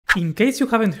In case you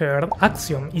haven't heard,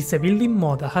 Axiom is a building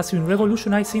mod that has been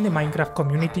revolutionizing the Minecraft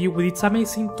community with its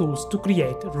amazing tools to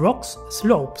create rocks,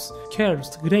 slopes,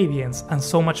 curves, gradients, and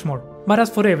so much more. But as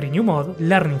for every new mod,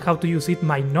 learning how to use it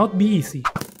might not be easy.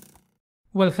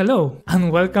 Well, hello,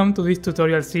 and welcome to this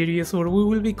tutorial series where we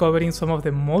will be covering some of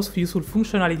the most useful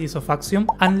functionalities of Axiom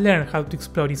and learn how to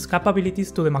explore its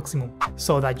capabilities to the maximum,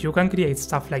 so that you can create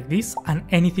stuff like this and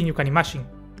anything you can imagine,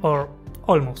 or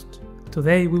almost.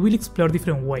 Today we will explore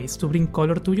different ways to bring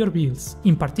color to your builds.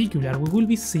 In particular, we will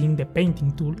be seeing the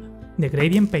painting tool, the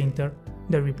gradient painter,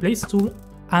 the replace tool,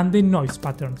 and the noise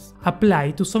patterns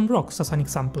applied to some rocks as an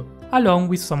example, along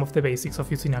with some of the basics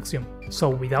of using Axiom. So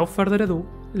without further ado,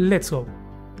 let's go!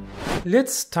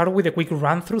 Let's start with a quick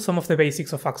run through some of the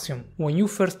basics of Axiom. When you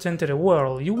first enter a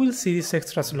world, you will see this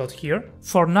extra slot here.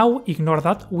 For now, ignore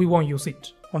that, we won't use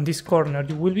it. On this corner,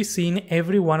 you will be seeing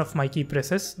every one of my key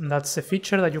presses. That's a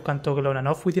feature that you can toggle on and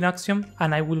off within Axiom,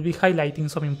 and I will be highlighting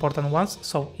some important ones,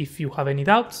 so if you have any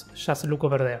doubts, just look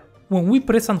over there. When we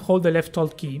press and hold the left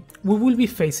Alt key, we will be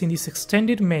facing this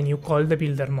extended menu called the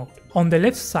Builder mode. On the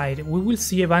left side, we will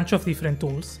see a bunch of different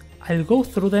tools. I'll go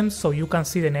through them so you can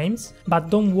see the names, but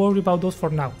don't worry about those for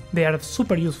now. They are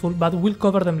super useful, but we'll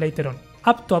cover them later on.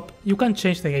 Up top, you can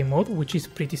change the game mode, which is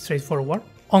pretty straightforward.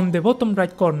 On the bottom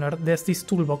right corner, there's this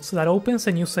toolbox that opens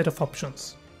a new set of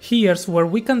options. Here's where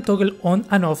we can toggle on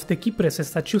and off the key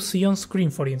presses that you see on screen,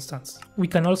 for instance. We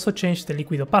can also change the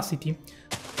liquid opacity.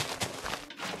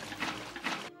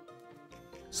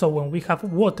 So when we have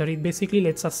water, it basically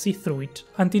lets us see through it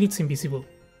until it's invisible.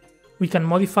 We can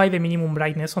modify the minimum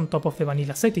brightness on top of the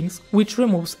vanilla settings, which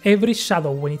removes every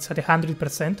shadow when it's at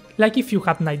 100%, like if you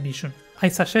had night vision. I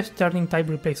suggest turning type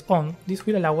replace on. This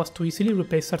will allow us to easily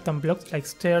replace certain blocks like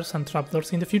stairs and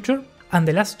trapdoors in the future. And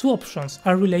the last two options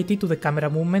are related to the camera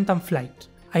movement and flight.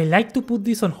 I like to put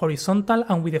this on horizontal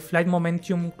and with a flight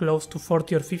momentum close to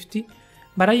 40 or 50,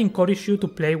 but I encourage you to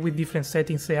play with different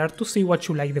settings there to see what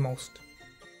you like the most.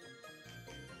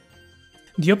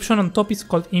 The option on top is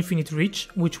called Infinite Reach,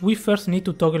 which we first need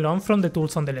to toggle on from the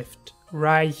tools on the left,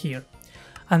 right here.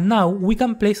 And now we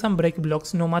can place and break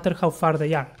blocks no matter how far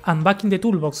they are, and back in the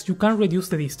toolbox you can reduce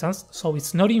the distance, so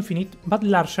it's not infinite but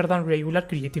larger than regular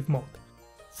creative mode.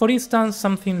 For instance,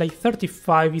 something like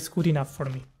 35 is good enough for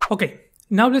me. Okay,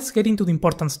 now let's get into the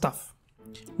important stuff.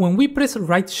 When we press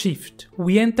right shift,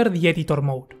 we enter the editor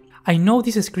mode. I know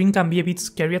this screen can be a bit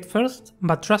scary at first,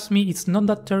 but trust me, it's not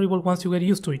that terrible once you get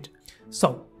used to it.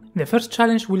 So, the first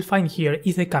challenge we'll find here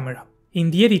is the camera. In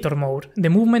the editor mode, the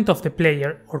movement of the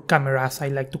player, or camera as I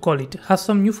like to call it, has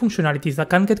some new functionalities that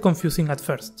can get confusing at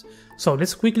first, so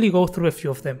let's quickly go through a few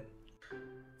of them.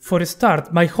 For a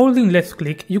start, by holding left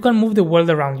click you can move the world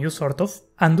around you sort of,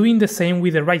 and doing the same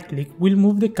with the right click will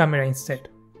move the camera instead.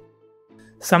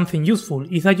 Something useful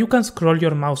is that you can scroll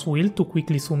your mouse wheel to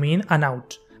quickly zoom in and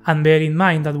out, and bear in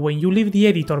mind that when you leave the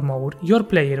editor mode, your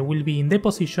player will be in the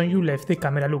position you left the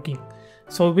camera looking.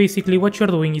 So basically what you're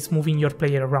doing is moving your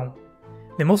player around.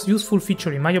 The most useful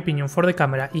feature in my opinion for the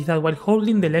camera is that while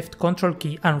holding the left control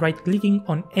key and right clicking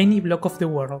on any block of the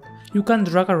world, you can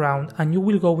drag around and you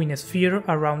will go in a sphere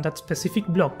around that specific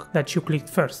block that you clicked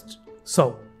first.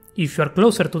 So, if you are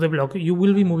closer to the block, you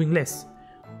will be moving less,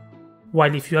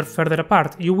 while if you are further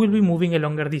apart, you will be moving a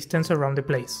longer distance around the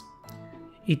place.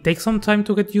 It takes some time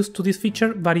to get used to this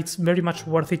feature, but it's very much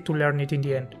worth it to learn it in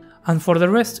the end. And for the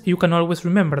rest, you can always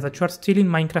remember that you are still in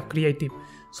Minecraft Creative,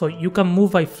 so you can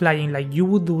move by flying like you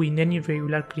would do in any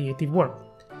regular creative world.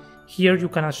 Here you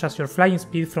can adjust your flying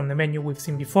speed from the menu we've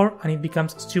seen before, and it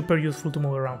becomes super useful to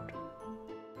move around.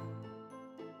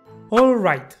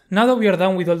 Alright, now that we are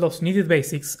done with all those needed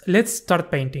basics, let's start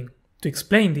painting. To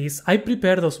explain this, I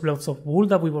prepared those blocks of wool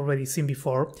that we've already seen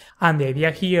before, and the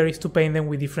idea here is to paint them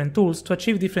with different tools to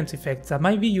achieve different effects that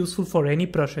might be useful for any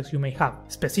projects you may have.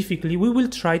 Specifically, we will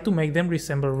try to make them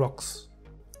resemble rocks.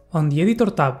 On the Editor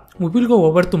tab, we will go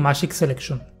over to Magic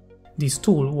Selection. This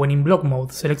tool, when in block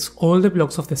mode, selects all the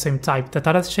blocks of the same type that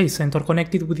are adjacent or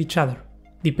connected with each other.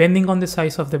 Depending on the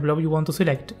size of the blob you want to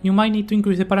select, you might need to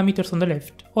increase the parameters on the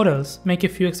left, or else make a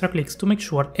few extra clicks to make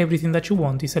sure everything that you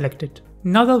want is selected.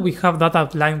 Now that we have that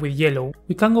outlined with yellow,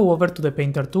 we can go over to the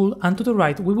Painter tool, and to the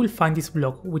right we will find this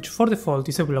block, which for default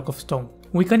is a block of stone.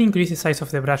 We can increase the size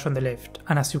of the brush on the left,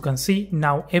 and as you can see,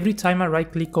 now every time I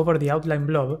right click over the outline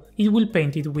blob, it will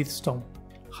paint it with stone.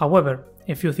 However,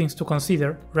 a few things to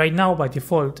consider. Right now by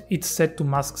default it's set to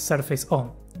mask surface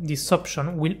on. This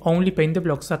option will only paint the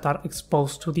blocks that are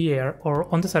exposed to the air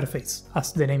or on the surface,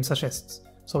 as the name suggests.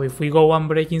 So if we go and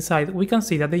break inside, we can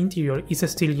see that the interior is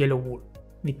still yellow wool.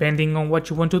 Depending on what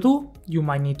you want to do, you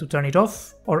might need to turn it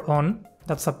off or on,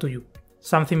 that's up to you.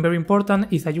 Something very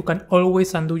important is that you can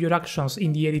always undo your actions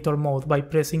in the editor mode by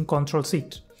pressing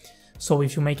Ctrl+Z. So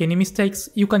if you make any mistakes,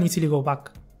 you can easily go back.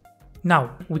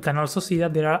 Now, we can also see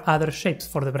that there are other shapes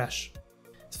for the brush.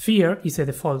 Sphere is a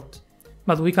default,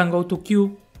 but we can go to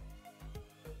cube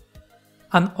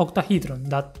and octahedron,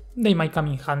 that they might come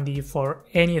in handy for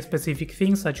any specific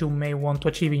things that you may want to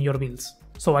achieve in your builds.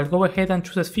 So I'll go ahead and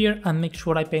choose a sphere and make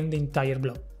sure I paint the entire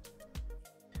blob.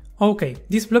 Okay,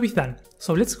 this blob is done,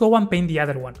 so let's go and paint the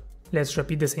other one. Let's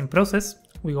repeat the same process.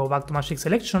 We go back to Magic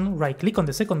Selection, right click on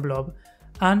the second blob,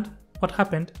 and what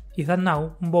happened is that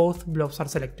now both blobs are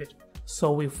selected.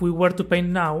 So if we were to paint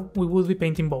now, we would be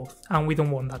painting both, and we don't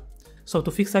want that. So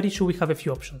to fix that issue, we have a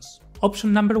few options.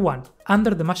 Option number 1,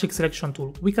 under the Magic Selection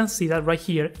tool, we can see that right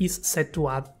here is set to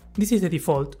add. This is the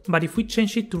default, but if we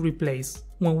change it to replace,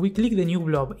 when we click the new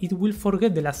blob, it will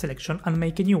forget the last selection and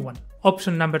make a new one.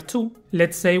 Option number 2,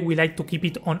 let's say we like to keep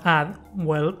it on add,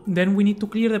 well, then we need to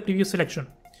clear the previous selection.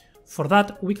 For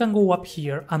that, we can go up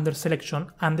here under selection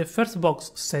and the first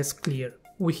box says clear.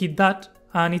 We hit that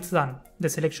and it's done, the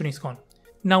selection is gone.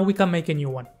 Now we can make a new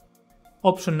one.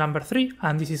 Option number 3,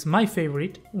 and this is my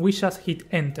favorite, we just hit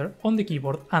enter on the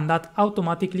keyboard and that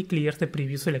automatically clears the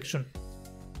previous selection.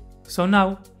 So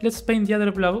now, let's paint the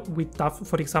other blob with Tab,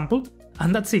 for example,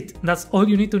 and that's it, that's all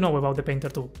you need to know about the painter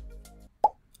tool.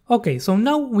 Okay, so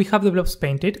now we have the blobs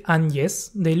painted, and yes,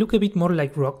 they look a bit more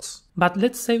like rocks, but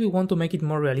let's say we want to make it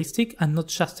more realistic and not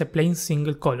just a plain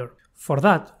single color. For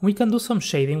that, we can do some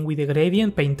shading with the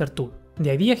Gradient Painter tool. The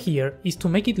idea here is to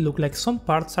make it look like some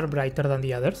parts are brighter than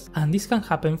the others, and this can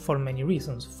happen for many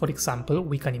reasons. For example,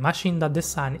 we can imagine that the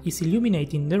sun is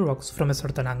illuminating the rocks from a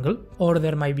certain angle, or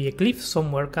there might be a cliff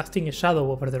somewhere casting a shadow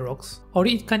over the rocks, or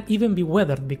it can even be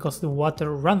weathered because the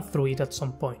water ran through it at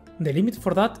some point. The limit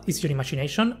for that is your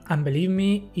imagination, and believe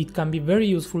me, it can be very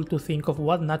useful to think of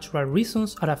what natural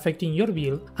reasons are affecting your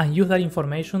build and use that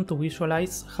information to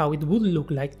visualize how it would look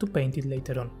like to paint it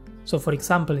later on. So for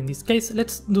example, in this case,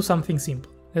 let's do something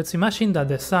simple. Let's imagine that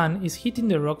the sun is hitting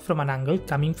the rock from an angle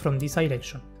coming from this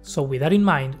direction. So with that in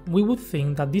mind, we would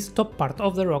think that this top part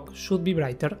of the rock should be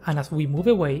brighter, and as we move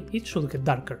away, it should get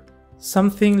darker.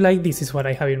 Something like this is what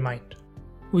I have in mind.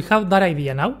 We have that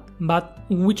idea now, but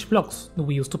which blocks do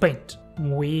we use to paint?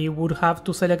 We would have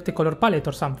to select a color palette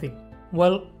or something.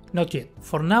 Well, not yet.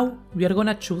 For now, we are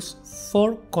gonna choose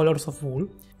 4 colors of wool,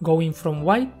 going from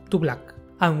white to black.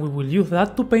 And we will use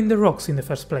that to paint the rocks in the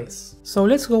first place. So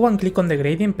let's go and click on the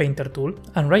Gradient Painter tool,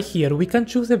 and right here we can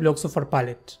choose the blocks of our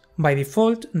palette. By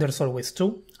default, there's always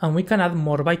 2, and we can add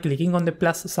more by clicking on the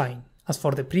plus sign. As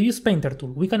for the previous painter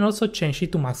tool, we can also change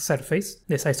it to mask surface,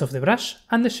 the size of the brush,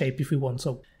 and the shape if we want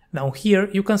so. Down here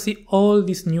you can see all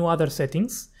these new other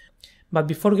settings, but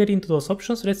before getting to those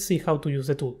options, let's see how to use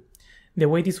the tool. The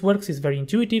way this works is very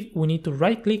intuitive. We need to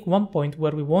right click one point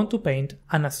where we want to paint,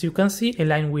 and as you can see, a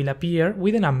line will appear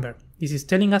with a number. This is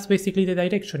telling us basically the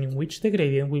direction in which the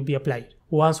gradient will be applied.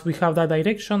 Once we have that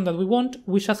direction that we want,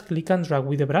 we just click and drag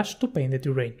with the brush to paint the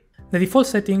terrain. The default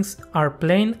settings are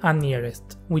plain and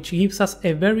nearest, which gives us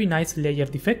a very nice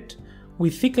layered effect,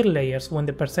 with thicker layers when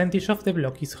the percentage of the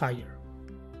block is higher.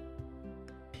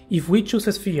 If we choose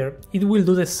a sphere, it will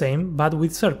do the same but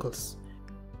with circles.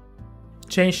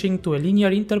 Changing to a linear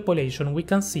interpolation, we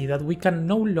can see that we can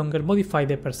no longer modify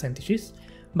the percentages,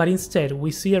 but instead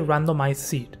we see a randomized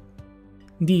seed.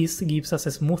 This gives us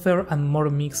a smoother and more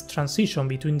mixed transition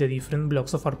between the different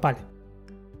blocks of our palette.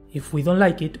 If we don't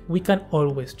like it, we can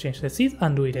always change the seed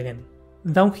and do it again.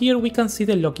 Down here we can see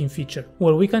the locking feature,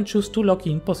 where we can choose to lock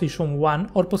in position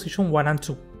 1 or position 1 and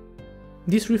 2.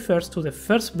 This refers to the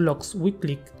first blocks we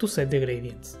click to set the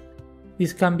gradients.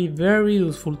 This can be very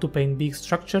useful to paint big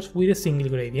structures with a single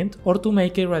gradient, or to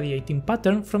make a radiating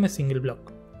pattern from a single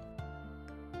block.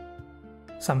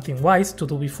 Something wise to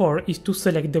do before is to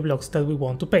select the blocks that we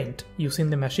want to paint, using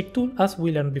the magic tool as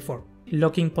we learned before.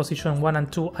 Locking position 1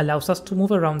 and 2 allows us to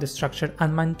move around the structure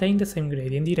and maintain the same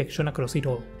gradient direction across it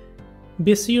all.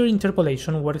 Bezier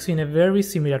interpolation works in a very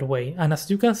similar way, and as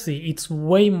you can see, it's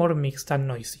way more mixed and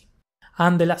noisy.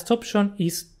 And the last option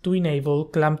is to enable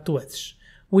clamp to edge,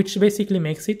 which basically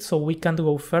makes it so we can't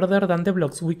go further than the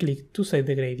blocks we clicked to set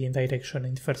the gradient direction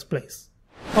in the first place.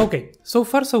 Okay, so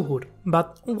far so good,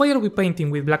 but why are we painting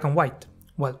with black and white?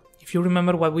 Well, if you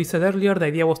remember what we said earlier, the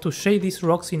idea was to shade these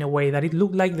rocks in a way that it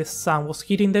looked like the sun was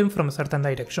hitting them from a certain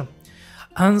direction.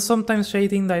 And sometimes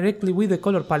shading directly with the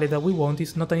color palette that we want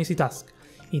is not an easy task.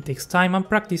 It takes time and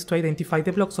practice to identify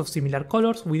the blocks of similar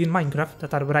colors within Minecraft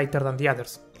that are brighter than the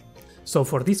others. So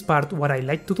for this part, what I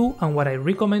like to do and what I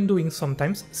recommend doing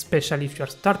sometimes, especially if you are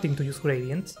starting to use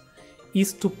gradients,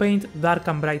 is to paint dark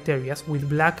and bright areas with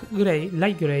black, grey,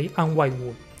 light grey and white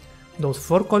wool. Those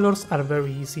 4 colors are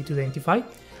very easy to identify,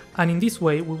 and in this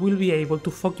way we will be able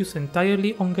to focus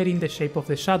entirely on getting the shape of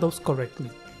the shadows correctly.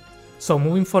 So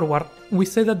moving forward, we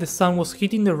said that the sun was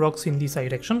hitting the rocks in this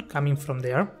direction, coming from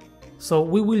there. So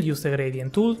we will use the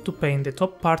gradient tool to paint the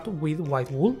top part with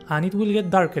white wool, and it will get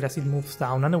darker as it moves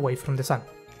down and away from the sun.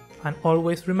 And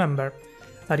always remember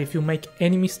that if you make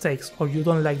any mistakes or you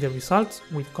don't like the results,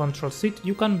 with Ctrl+C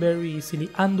you can very easily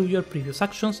undo your previous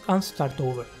actions and start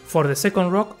over. For the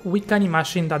second rock, we can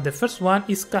imagine that the first one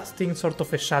is casting sort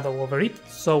of a shadow over it,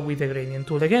 so with the gradient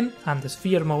tool again and the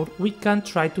sphere mode we can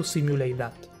try to simulate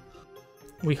that.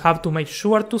 We have to make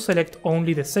sure to select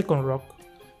only the second rock,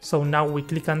 so now we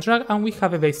click and drag and we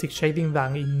have a basic shading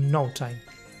done in no time.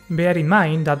 Bear in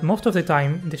mind that most of the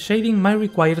time the shading might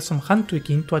require some hand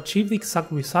tweaking to achieve the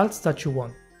exact results that you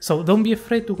want, so don't be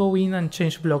afraid to go in and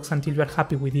change blocks until you are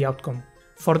happy with the outcome.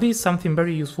 For this, something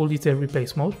very useful is the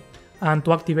replace mode, and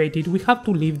to activate it we have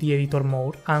to leave the editor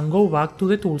mode and go back to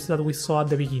the tools that we saw at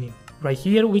the beginning. Right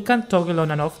here we can toggle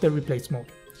on and off the replace mode,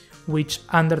 which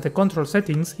under the control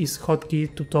settings is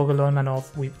hotkey to toggle on and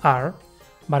off with R,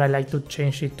 but I like to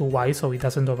change it to Y so it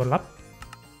doesn't overlap.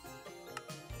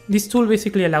 This tool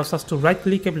basically allows us to right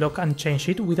click a block and change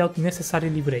it without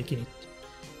necessarily breaking it.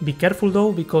 Be careful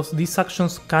though, because these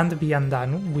actions can't be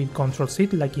undone with Ctrl+C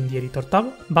like in the editor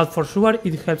tab, but for sure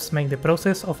it helps make the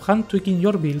process of hand tweaking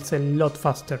your builds a lot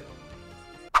faster.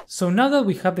 So now that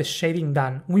we have the shading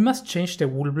done, we must change the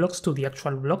wool blocks to the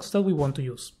actual blocks that we want to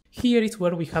use. Here is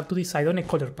where we have to decide on a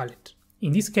color palette.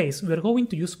 In this case, we are going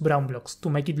to use brown blocks to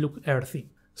make it look earthy.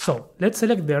 So let's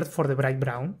select dirt for the bright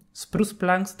brown, spruce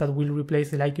planks that will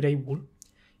replace the light grey wool.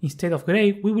 Instead of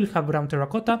grey, we will have brown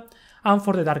terracotta, and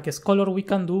for the darkest color we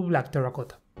can do black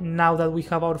terracotta. Now that we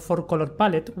have our 4 color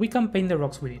palette, we can paint the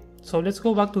rocks with it. So let's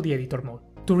go back to the editor mode.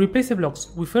 To replace the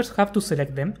blocks, we first have to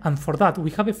select them, and for that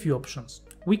we have a few options.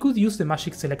 We could use the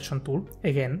magic selection tool,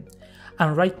 again,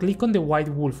 and right click on the white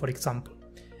wool for example.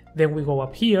 Then we go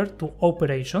up here to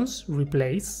Operations,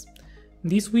 Replace.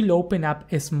 This will open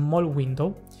up a small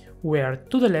window where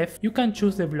to the left you can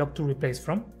choose the block to replace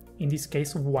from, in this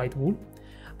case white wool,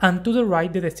 and to the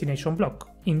right the destination block,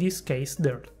 in this case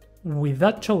dirt. With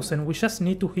that chosen, we just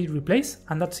need to hit replace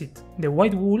and that's it. The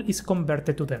white wool is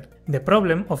converted to dirt. The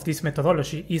problem of this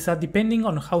methodology is that depending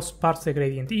on how sparse the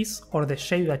gradient is or the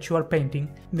shade that you are painting,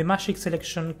 the magic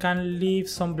selection can leave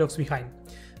some blocks behind.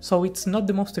 So it's not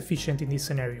the most efficient in this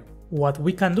scenario. What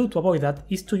we can do to avoid that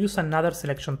is to use another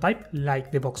selection type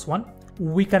like the box one.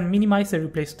 We can minimize the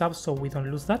replace tab so we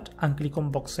don't lose that and click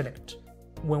on box select.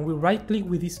 When we right click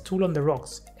with this tool on the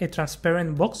rocks, a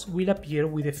transparent box will appear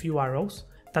with a few arrows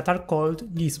that are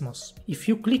called gizmos. If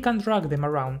you click and drag them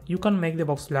around, you can make the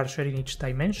box larger in each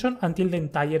dimension until the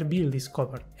entire build is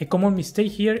covered. A common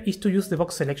mistake here is to use the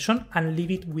box selection and leave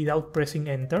it without pressing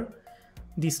enter.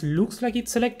 This looks like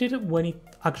it's selected when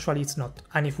it actually is not,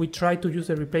 and if we try to use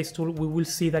the replace tool we will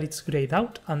see that it's grayed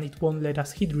out and it won't let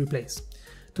us hit replace.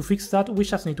 To fix that we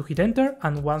just need to hit enter,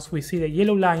 and once we see the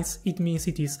yellow lines it means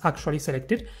it is actually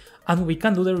selected and we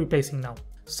can do the replacing now.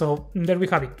 So there we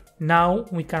have it. Now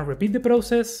we can repeat the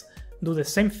process, do the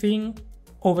same thing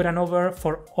over and over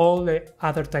for all the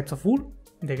other types of wool,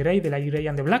 the grey, the light grey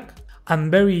and the black, and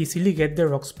very easily get the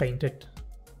rocks painted.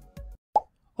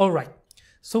 Alright.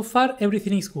 So far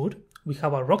everything is good, we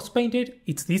have our rocks painted,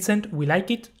 it's decent, we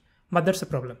like it, but there's a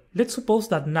problem. Let's suppose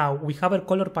that now we have a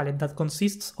color palette that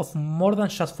consists of more than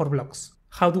just 4 blocks.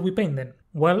 How do we paint them?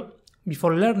 Well,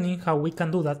 before learning how we can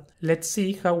do that, let's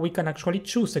see how we can actually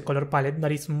choose a color palette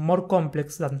that is more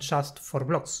complex than just 4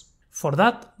 blocks. For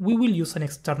that, we will use an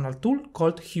external tool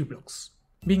called Hueblocks.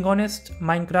 Being honest,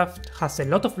 Minecraft has a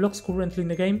lot of blocks currently in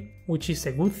the game, which is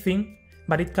a good thing,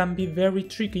 but it can be very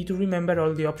tricky to remember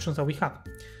all the options that we have.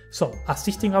 So,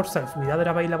 assisting ourselves with other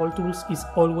available tools is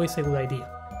always a good idea.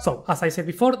 So, as I said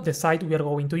before, the site we are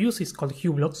going to use is called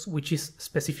Hueblocks, which is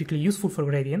specifically useful for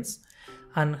gradients.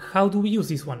 And how do we use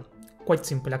this one? Quite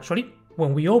simple actually.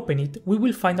 When we open it, we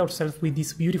will find ourselves with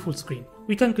this beautiful screen.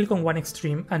 We can click on one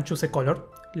extreme and choose a color,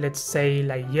 let's say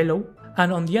like yellow,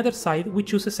 and on the other side we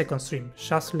choose a second stream,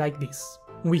 just like this.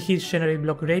 We hit generate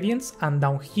block gradients, and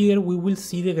down here we will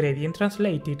see the gradient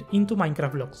translated into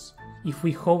Minecraft blocks. If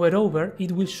we hover over,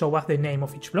 it will show us the name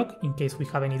of each block in case we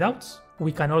have any doubts.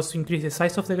 We can also increase the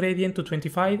size of the gradient to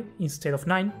 25 instead of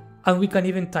 9, and we can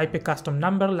even type a custom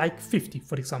number like 50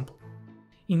 for example.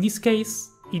 In this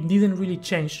case, it didn't really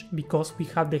change because we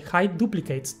have the hide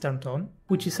duplicates turned on,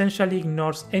 which essentially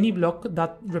ignores any block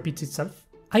that repeats itself.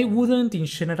 I wouldn't in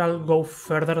general go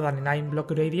further than a 9 block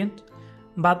gradient,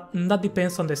 but that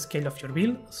depends on the scale of your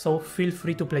build, so feel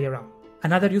free to play around.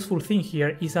 Another useful thing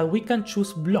here is that we can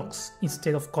choose blocks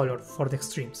instead of color for the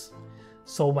extremes.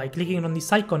 So by clicking on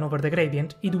this icon over the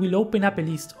gradient, it will open up a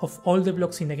list of all the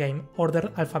blocks in the game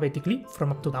ordered alphabetically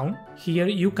from up to down. Here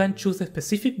you can choose the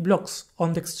specific blocks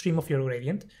on the extreme of your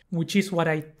gradient, which is what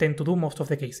I tend to do most of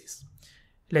the cases.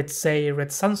 Let's say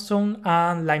red sandstone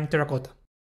and lime terracotta.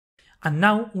 And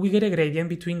now we get a gradient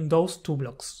between those two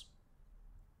blocks.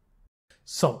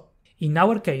 So, in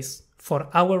our case, for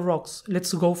our rocks,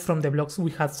 let's go from the blocks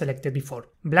we had selected before.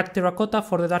 Black terracotta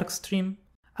for the dark stream,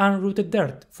 and rooted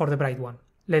dirt for the bright one.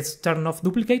 Let's turn off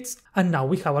duplicates, and now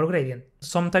we have our gradient.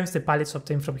 Sometimes the palettes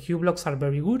obtained from Hueblocks are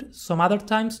very good, some other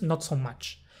times not so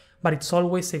much. But it's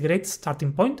always a great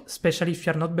starting point, especially if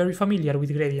you are not very familiar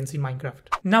with gradients in Minecraft.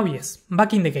 Now yes,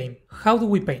 back in the game. How do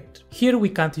we paint? Here we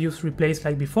can't use replace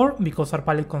like before, because our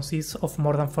palette consists of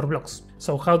more than 4 blocks.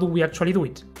 So how do we actually do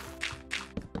it?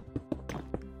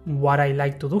 What I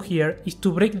like to do here is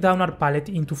to break down our palette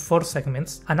into 4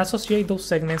 segments and associate those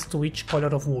segments to each color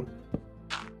of wool.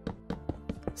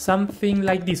 Something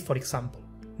like this, for example.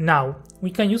 Now,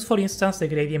 we can use for instance the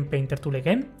gradient painter tool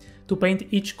again to paint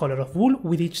each color of wool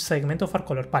with each segment of our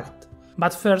color palette.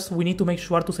 But first we need to make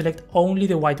sure to select only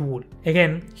the white wool.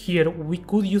 Again, here we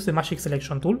could use the magic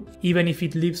selection tool. Even if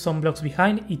it leaves some blocks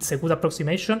behind, it's a good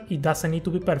approximation, it doesn't need to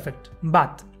be perfect.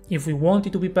 But if we want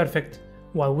it to be perfect,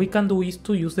 what we can do is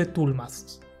to use the tool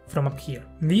masks from up here.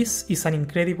 This is an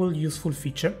incredible useful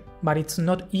feature, but it's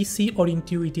not easy or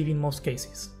intuitive in most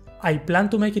cases. I plan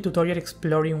to make a tutorial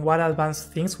exploring what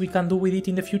advanced things we can do with it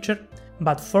in the future,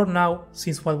 but for now,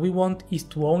 since what we want is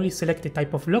to only select a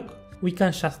type of block, we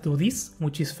can just do this,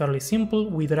 which is fairly simple.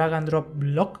 We drag and drop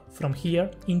block from here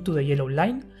into the yellow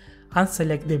line and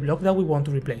select the block that we want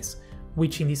to replace,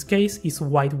 which in this case is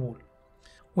white wool.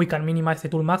 We can minimize the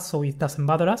tool mask so it doesn't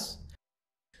bother us.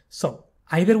 So,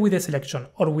 either with the selection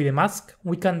or with the mask,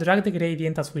 we can drag the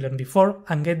gradient as we learned before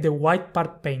and get the white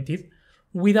part painted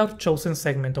with our chosen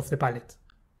segment of the palette.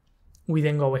 We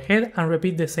then go ahead and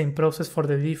repeat the same process for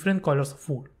the different colors of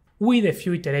wool. With a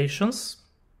few iterations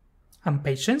and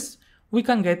patience, we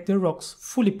can get the rocks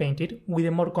fully painted with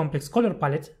a more complex color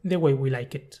palette the way we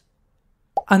like it.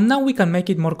 And now we can make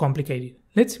it more complicated.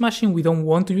 Let's imagine we don't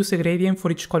want to use a gradient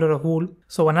for each color of wool,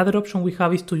 so another option we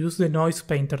have is to use the Noise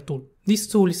Painter tool. This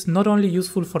tool is not only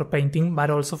useful for painting but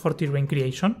also for terrain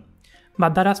creation,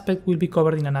 but that aspect will be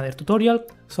covered in another tutorial,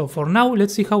 so for now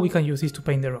let's see how we can use this to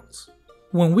paint the rocks.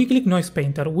 When we click Noise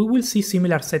Painter, we will see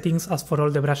similar settings as for all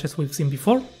the brushes we've seen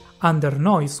before. Under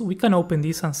Noise, we can open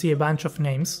this and see a bunch of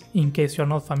names. In case you're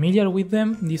not familiar with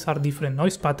them, these are different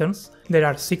noise patterns. There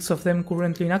are 6 of them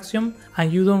currently in Axiom,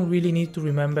 and you don't really need to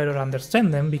remember or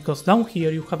understand them because down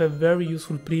here you have a very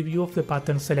useful preview of the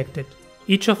pattern selected.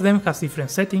 Each of them has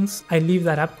different settings. I leave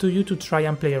that up to you to try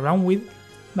and play around with,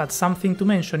 but something to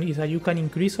mention is that you can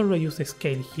increase or reduce the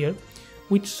scale here,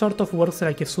 which sort of works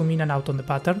like a zoom in and out on the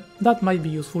pattern. That might be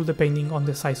useful depending on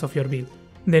the size of your build.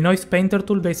 The Noise Painter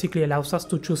tool basically allows us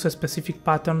to choose a specific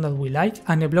pattern that we like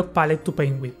and a block palette to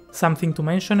paint with. Something to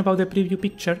mention about the preview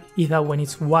picture is that when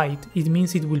it's white it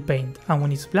means it will paint, and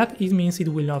when it's black it means it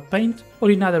will not paint,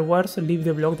 or in other words leave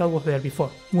the block that was there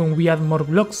before. When we add more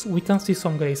blocks we can see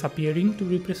some grays appearing to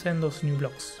represent those new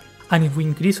blocks. And if we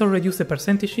increase or reduce the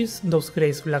percentages, those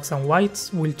grays, blacks and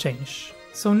whites will change.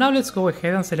 So now let's go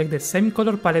ahead and select the same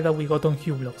color palette that we got on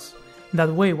Hueblocks. That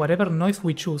way, whatever noise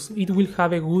we choose, it will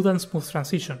have a good and smooth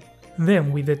transition.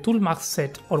 Then, with the tool mask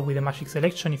set, or with the magic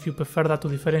selection if you prefer that to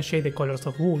differentiate the colors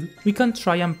of wool, we can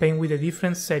try and paint with a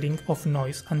different setting of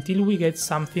noise until we get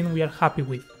something we are happy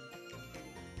with.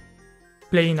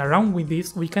 Playing around with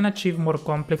this, we can achieve more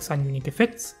complex and unique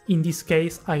effects. In this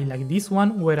case, I like this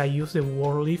one, where I use the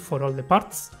whirly for all the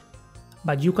parts,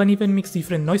 but you can even mix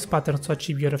different noise patterns to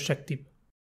achieve your objective.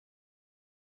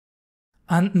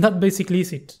 And that basically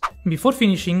is it. Before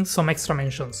finishing, some extra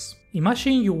mentions.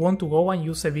 Imagine you want to go and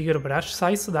use a bigger brush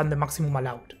size than the maximum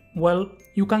allowed. Well,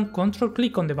 you can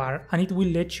control-click on the bar and it will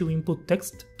let you input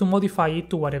text to modify it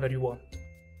to whatever you want.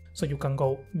 So you can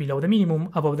go below the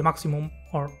minimum, above the maximum,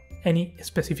 or any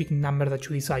specific number that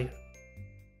you desire.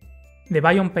 The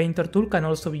Biome Painter tool can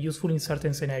also be useful in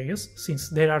certain scenarios. Since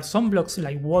there are some blocks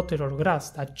like water or grass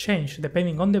that change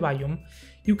depending on the biome,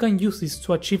 you can use this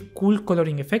to achieve cool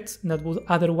coloring effects that would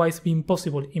otherwise be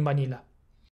impossible in vanilla.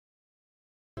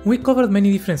 We covered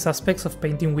many different aspects of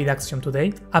painting with Axiom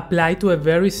today, applied to a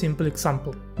very simple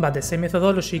example, but the same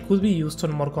methodology could be used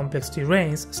on more complex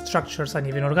terrains, structures and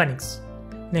even organics.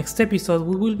 Next episode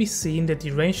we will be seeing the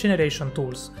terrain generation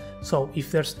tools, so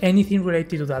if there's anything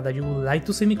related to that you would like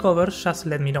to see me cover, just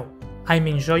let me know. I'm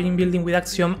enjoying building with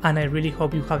Axiom and I really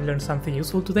hope you have learned something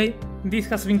useful today. This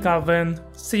has been Calvin,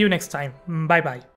 see you next time, bye bye.